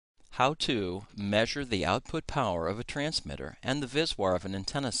how to measure the output power of a transmitter and the VSWR of an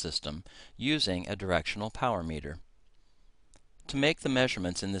antenna system using a directional power meter. To make the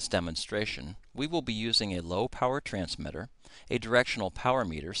measurements in this demonstration, we will be using a low power transmitter, a directional power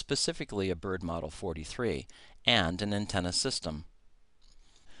meter, specifically a Bird Model 43, and an antenna system.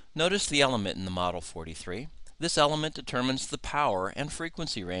 Notice the element in the Model 43. This element determines the power and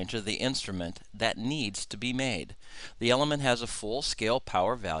frequency range of the instrument that needs to be made. The element has a full-scale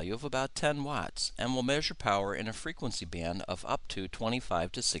power value of about 10 watts and will measure power in a frequency band of up to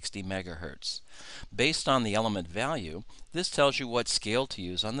 25 to 60 megahertz. Based on the element value, this tells you what scale to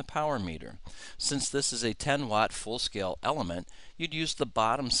use on the power meter. Since this is a 10-watt full-scale element, you'd use the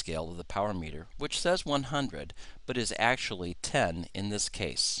bottom scale of the power meter, which says 100, but is actually 10 in this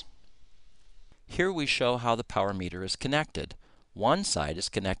case. Here we show how the power meter is connected. One side is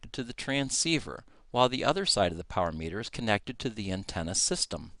connected to the transceiver, while the other side of the power meter is connected to the antenna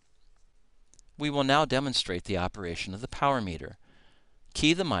system. We will now demonstrate the operation of the power meter.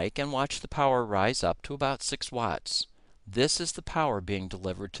 Key the mic and watch the power rise up to about 6 watts. This is the power being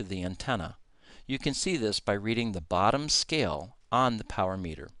delivered to the antenna. You can see this by reading the bottom scale on the power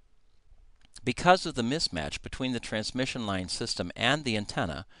meter. Because of the mismatch between the transmission line system and the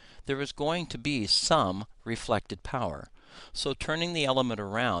antenna, there is going to be some reflected power. So turning the element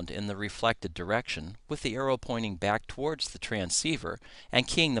around in the reflected direction with the arrow pointing back towards the transceiver and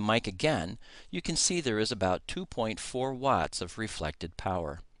keying the mic again, you can see there is about 2.4 watts of reflected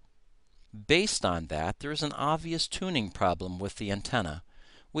power. Based on that, there is an obvious tuning problem with the antenna.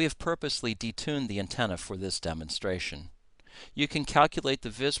 We have purposely detuned the antenna for this demonstration. You can calculate the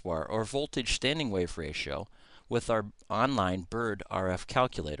VSWR or voltage standing wave ratio with our online Bird RF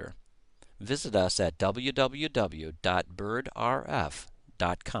calculator. Visit us at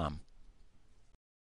www.birdrf.com.